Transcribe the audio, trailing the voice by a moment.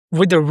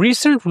With the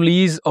recent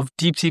release of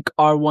DeepSeek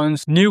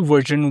R1's new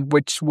version,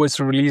 which was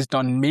released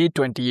on May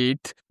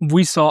 28th,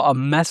 we saw a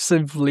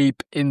massive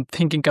leap in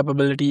thinking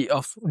capability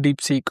of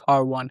DeepSeek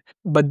R1.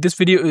 But this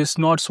video is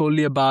not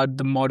solely about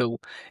the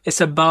model.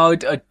 It's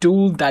about a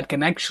tool that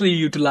can actually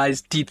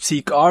utilize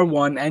DeepSeek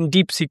R1 and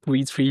DeepSeek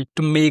V3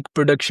 to make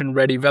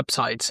production-ready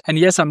websites. And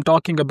yes, I'm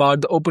talking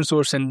about the open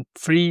source and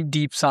free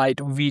DeepSight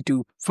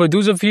V2. For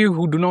those of you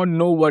who do not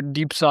know what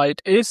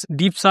DeepSight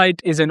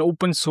is an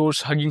open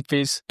source Hugging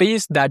Face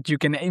space that you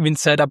can even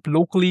set up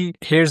locally.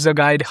 Here's a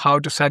guide how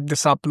to set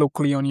this up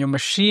locally on your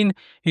machine.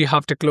 You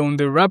have to clone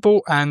the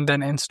repo and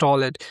then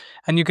install it.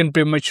 And you can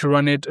pretty much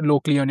run it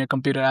locally on your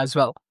computer as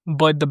well.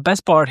 But the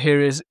best part here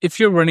is if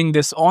you're running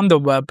this on the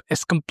web,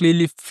 it's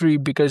completely free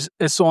because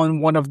it's on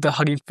one of the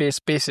Hugging Face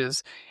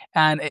spaces.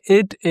 And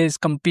it is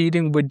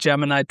competing with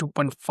Gemini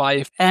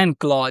 2.5 and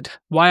Claude.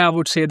 Why I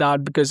would say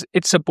that? Because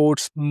it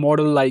supports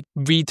model like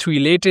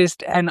V3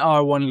 latest and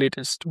R1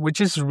 latest,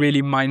 which is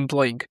really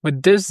mind-blowing.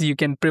 With this, you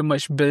can pretty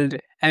much build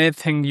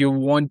anything you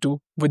want to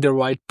with the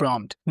right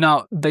prompt.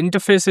 Now, the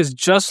interface is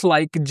just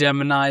like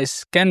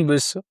Gemini's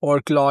Canvas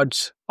or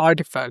Claude's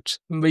Artifacts,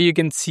 where you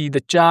can see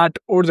the chat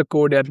or the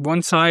code at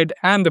one side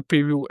and the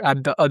preview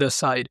at the other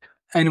side.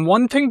 And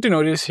one thing to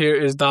notice here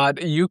is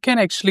that you can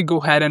actually go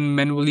ahead and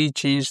manually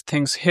change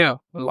things here.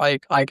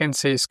 Like I can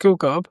say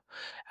SkillCurb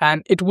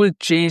and it will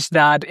change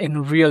that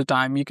in real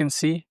time. You can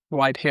see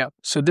right here.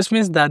 So this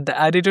means that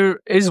the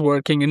editor is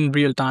working in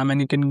real time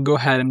and you can go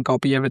ahead and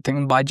copy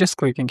everything by just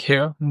clicking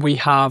here. We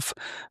have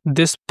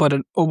this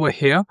button over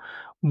here,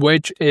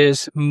 which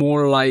is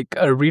more like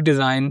a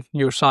redesign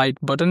your site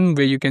button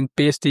where you can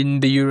paste in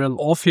the URL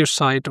of your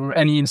site or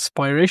any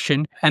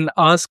inspiration and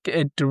ask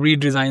it to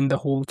redesign the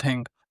whole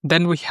thing.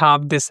 Then we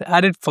have this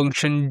edit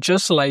function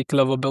just like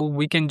Lovable.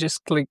 We can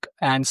just click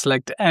and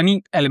select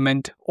any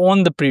element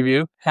on the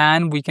preview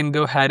and we can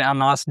go ahead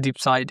and ask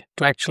DeepSight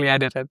to actually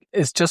edit it.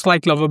 It's just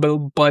like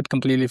Lovable but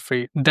completely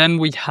free. Then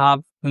we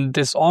have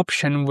this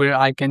option where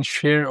I can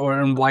share or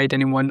invite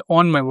anyone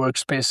on my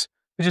workspace,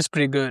 which is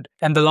pretty good.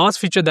 And the last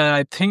feature that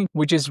I think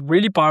which is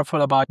really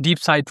powerful about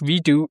DeepSight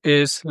V2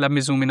 is, let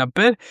me zoom in a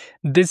bit,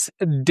 this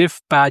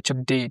diff patch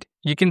update.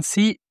 You can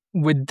see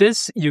with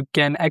this, you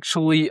can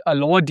actually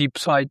allow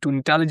DeepSight to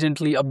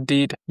intelligently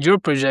update your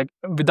project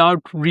without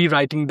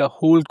rewriting the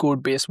whole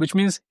code base, which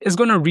means it's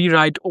going to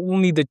rewrite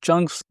only the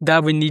chunks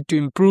that we need to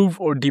improve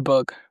or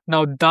debug.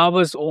 Now that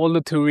was all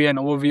the theory and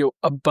overview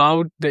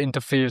about the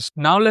interface.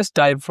 Now let's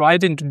dive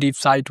right into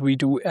DeepSight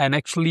V2 and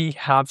actually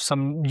have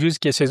some use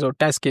cases or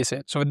test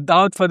cases. So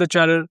without further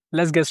chatter,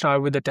 let's get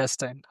started with the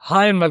testing.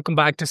 Hi and welcome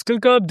back to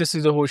SkillCurb. This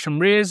is the Hosham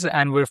Reyes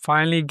and we're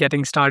finally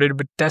getting started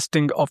with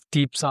testing of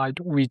DeepSight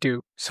V2.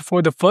 So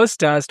for the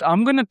first test,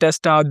 I'm going to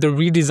test out the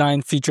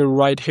redesign feature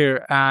right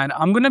here and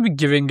I'm going to be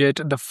giving it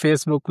the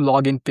Facebook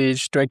login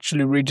page to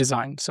actually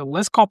redesign. So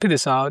let's copy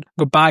this out,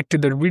 go back to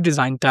the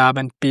redesign tab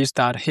and paste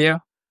that here.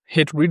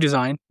 Hit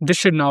redesign. This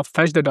should now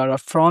fetch the data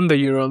from the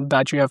URL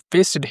that you have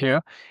pasted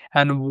here.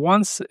 And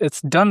once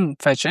it's done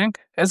fetching,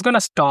 it's going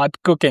to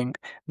start cooking.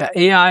 The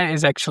AI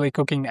is actually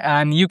cooking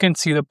and you can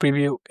see the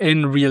preview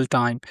in real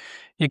time.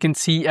 You can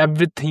see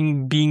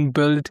everything being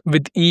built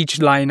with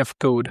each line of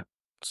code.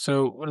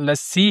 So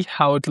let's see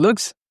how it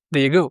looks.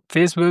 There you go.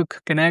 Facebook,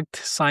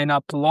 connect, sign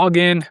up,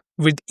 login.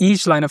 With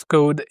each line of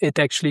code, it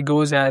actually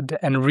goes ahead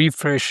and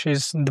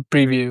refreshes the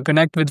preview.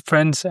 Connect with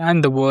friends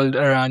and the world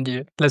around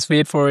you. Let's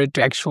wait for it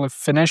to actually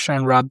finish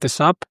and wrap this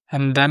up.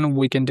 And then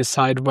we can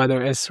decide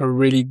whether it's a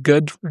really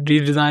good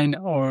redesign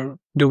or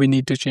do we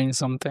need to change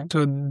something.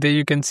 So there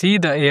you can see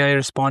the AI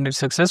responded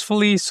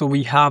successfully. So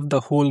we have the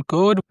whole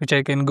code, which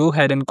I can go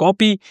ahead and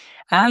copy.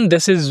 And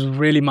this is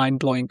really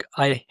mind-blowing.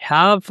 I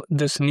have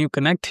this new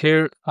connect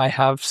here. I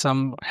have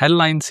some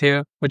headlines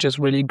here, which is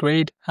really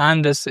great.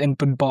 And this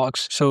input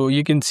box. So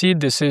you can see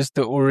this is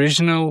the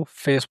original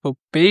Facebook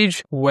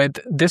page with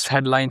this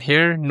headline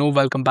here. No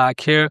welcome back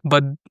here.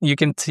 But you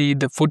can see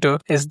the footer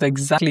is the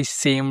exactly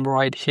same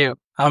right here.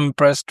 I'm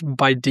impressed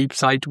by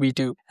DeepSight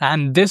V2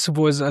 and this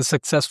was a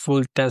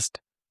successful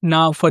test.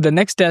 Now for the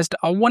next test,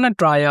 I want to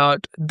try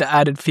out the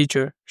added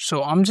feature.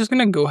 So I'm just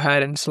going to go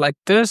ahead and select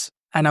this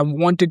and I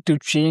wanted to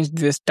change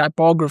this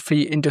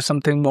typography into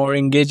something more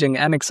engaging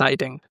and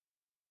exciting.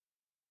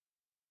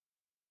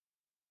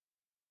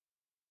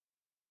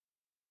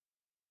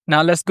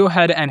 Now let's go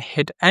ahead and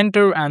hit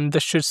enter and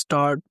this should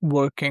start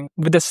working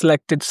with the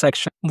selected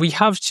section. We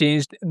have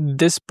changed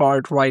this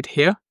part right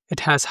here. It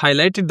has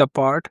highlighted the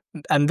part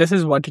and this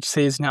is what it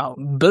says now.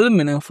 Build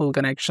meaningful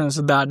connections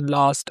that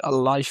last a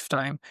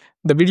lifetime.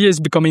 The video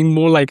is becoming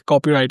more like a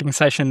copywriting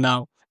session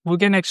now. We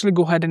can actually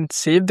go ahead and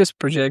save this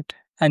project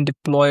and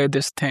deploy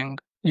this thing.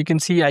 You can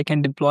see I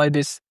can deploy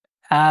this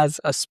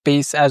as a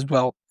space as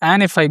well.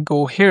 And if I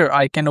go here,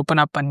 I can open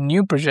up a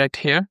new project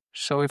here.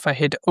 So if I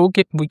hit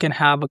OK, we can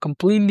have a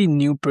completely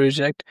new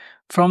project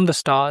from the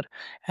start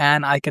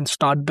and I can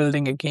start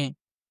building again.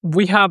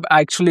 we have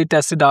actually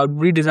tested out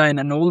redesign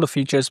and all the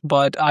features,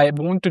 but I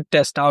want to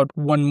test out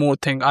one more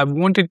thing. I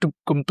wanted to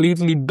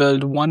completely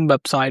build one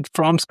website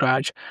from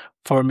scratch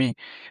for me.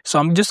 So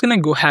I'm just going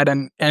to go ahead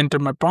and enter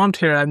my prompt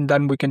here, and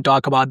then we can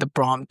talk about the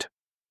prompt.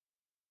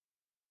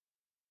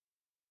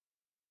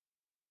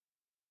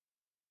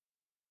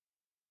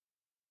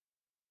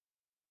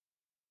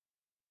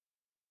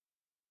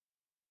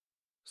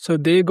 So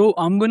there you go.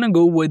 I'm going to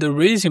go with a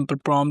really simple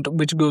prompt,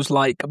 which goes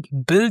like,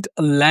 build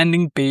a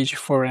landing page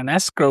for an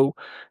escrow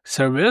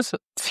service.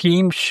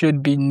 Theme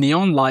should be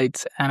neon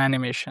lights and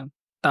animation.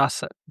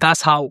 That's it.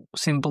 That's how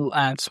simple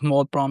and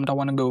small prompt I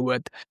want to go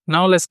with.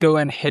 Now let's go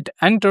and hit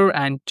enter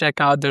and check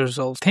out the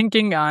results.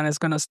 Thinking, and it's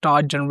going to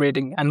start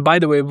generating. And by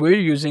the way, we're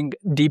using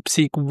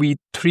DeepSeek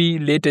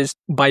V3 latest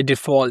by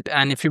default.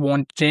 And if you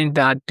want to change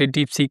that to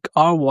DeepSeek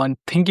R1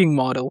 thinking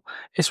model,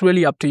 it's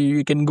really up to you.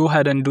 You can go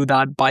ahead and do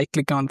that by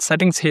clicking on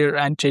settings here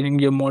and changing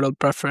your model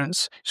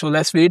preference. So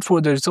let's wait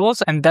for the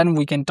results, and then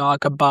we can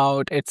talk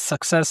about its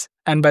success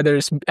and whether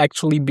it's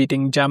actually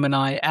beating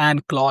Gemini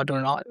and Claude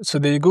or not. So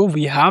there you go.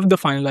 We have the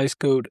finalized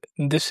code.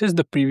 This is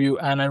the preview,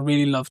 and I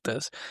really love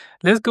this.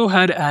 Let's go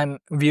ahead and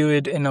view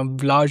it in a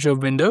larger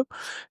window.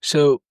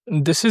 So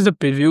this is the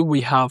preview.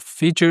 We have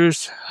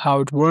features, how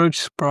it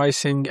works,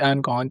 pricing,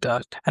 and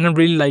contact. And I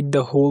really like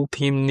the whole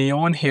theme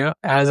neon here.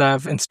 As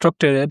I've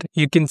instructed it,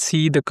 you can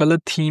see the color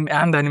theme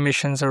and the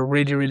animations are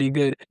really, really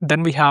good.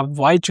 Then we have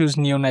why choose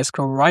neon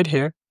escrow right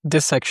here.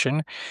 This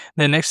section.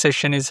 The next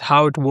section is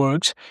how it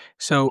works.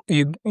 So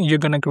you're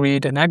going to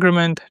create an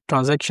agreement,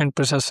 transaction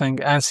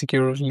processing, and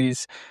secure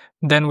release.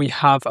 Then we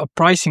have a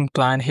pricing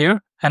plan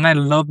here. And I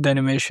love the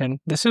animation.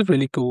 This is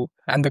really cool.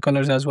 And the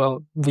colors as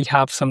well. We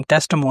have some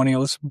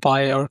testimonials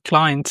by our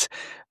clients,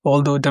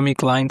 although dummy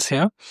clients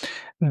here.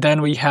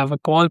 Then we have a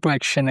call to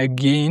action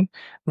again,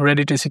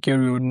 ready to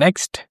secure your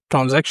next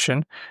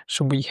transaction.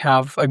 So we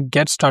have a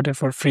get started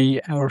for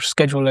free or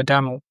schedule a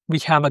demo. We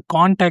have a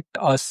contact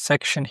us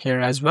section here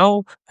as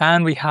well.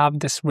 And we have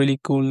this really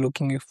cool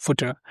looking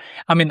footer.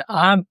 I mean,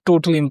 I'm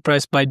totally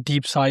impressed by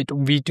DeepSeek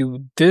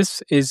V2.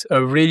 This is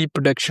a really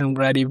production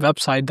ready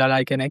website that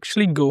I can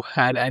actually go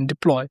ahead and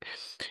deploy.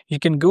 You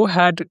can go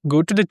ahead,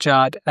 go to the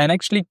chat and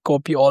actually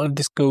copy all of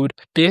this code,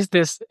 paste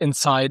this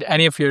inside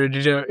any of your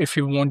editor if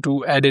you want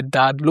to edit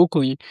that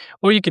locally,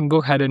 or you can go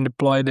ahead and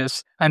deploy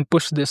this and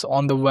push this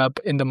on the web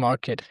in the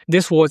market.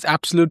 This was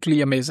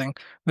absolutely amazing.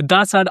 With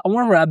that said, I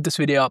want to wrap this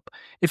video up.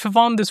 If you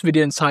found this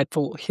video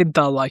insightful, hit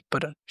that like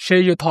button. Share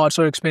your thoughts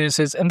or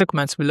experiences in the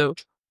comments below.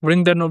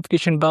 Ring the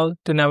notification bell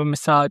to never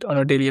miss out on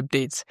our daily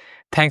updates.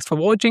 Thanks for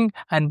watching,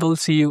 and we'll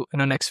see you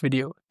in our next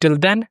video. Till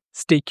then,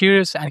 stay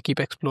curious and keep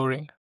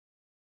exploring.